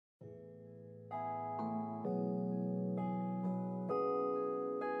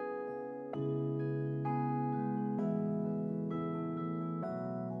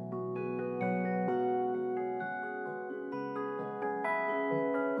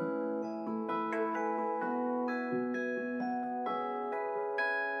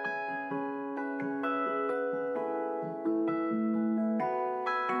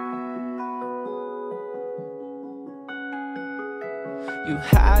You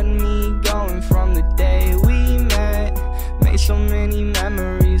had me going from the day we met. Made so many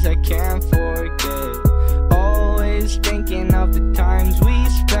memories I can't forget. Always thinking of the times we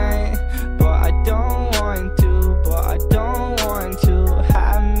spent, but I don't want to,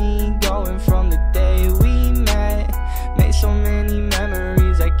 have me going from the day we met. Made so many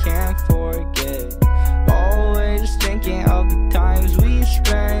memories I can't forget. Always thinking of the times we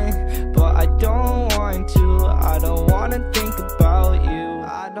spent, but I don't want to, I don't wanna think about you.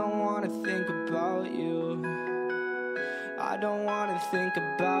 I don't wanna think about you. I don't wanna think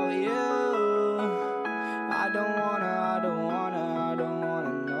about you. I don't wanna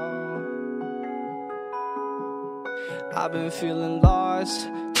know. I've been feeling lost,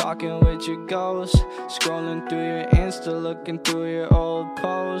 talking with your ghost, scrolling through your Insta, looking through your old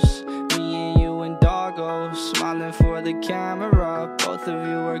posts. Me and you and Doggo, smiling for the camera. Both of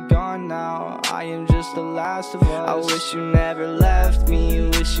you are gone now, I am just the last of us. I wish you never left me,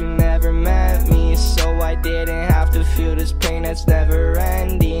 wish you never met me, so I didn't have to feel this pain that's never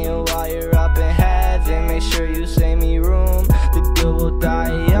ending. While you're up in heaven, make sure you save me room. The good will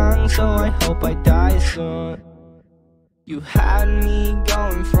die young, so I hope I die soon. You had me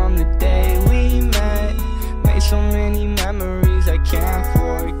going from the day we met. Made so many memories I can't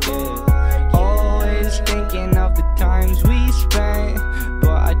forget. Always thinking of the times we spent,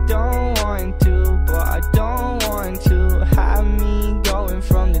 but I don't want to, have me going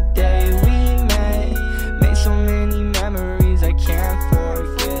from the day we met. Made so many memories I can't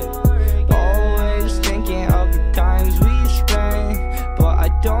forget. Always thinking of the times we spent, but I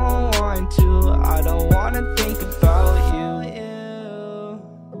don't want to, I don't wanna think about you.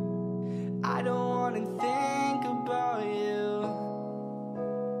 I don't wanna think about you.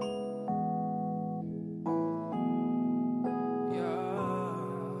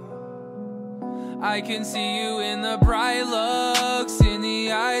 I can see you in the bright looks, in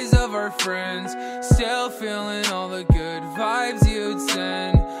the eyes of our friends. Still feeling all the good vibes you'd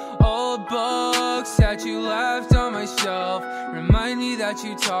send. Old books that you left on my shelf remind me that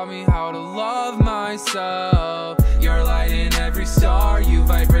you taught me how to love myself. You're lighting every star, you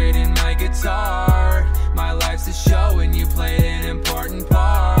vibrate in my guitar. My life's a show and you played an important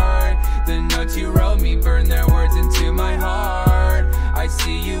part. The notes you wrote me burn their words into my heart. I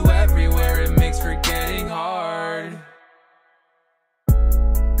see you everywhere, it makes forgetting hard.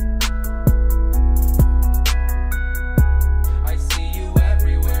 I see you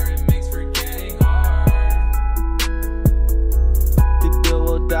everywhere, it makes forgetting hard. The good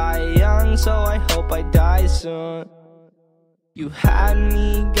will die young, so I hope I die soon. You had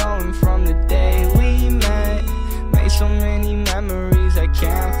me going from the day we met. Made so many memories I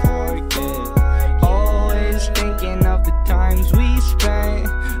can't forget. Always thinking of the times we spent,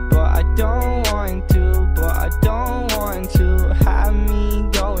 but I don't want to, have me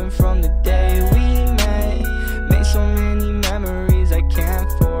going from the day we met. Made so many memories I can't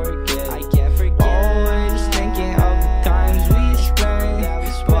forget. Always thinking of the times we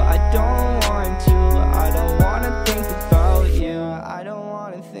spent, but I don't want to, I don't wanna think about you. I don't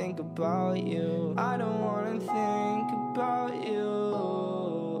wanna think about you. I don't wanna think about you.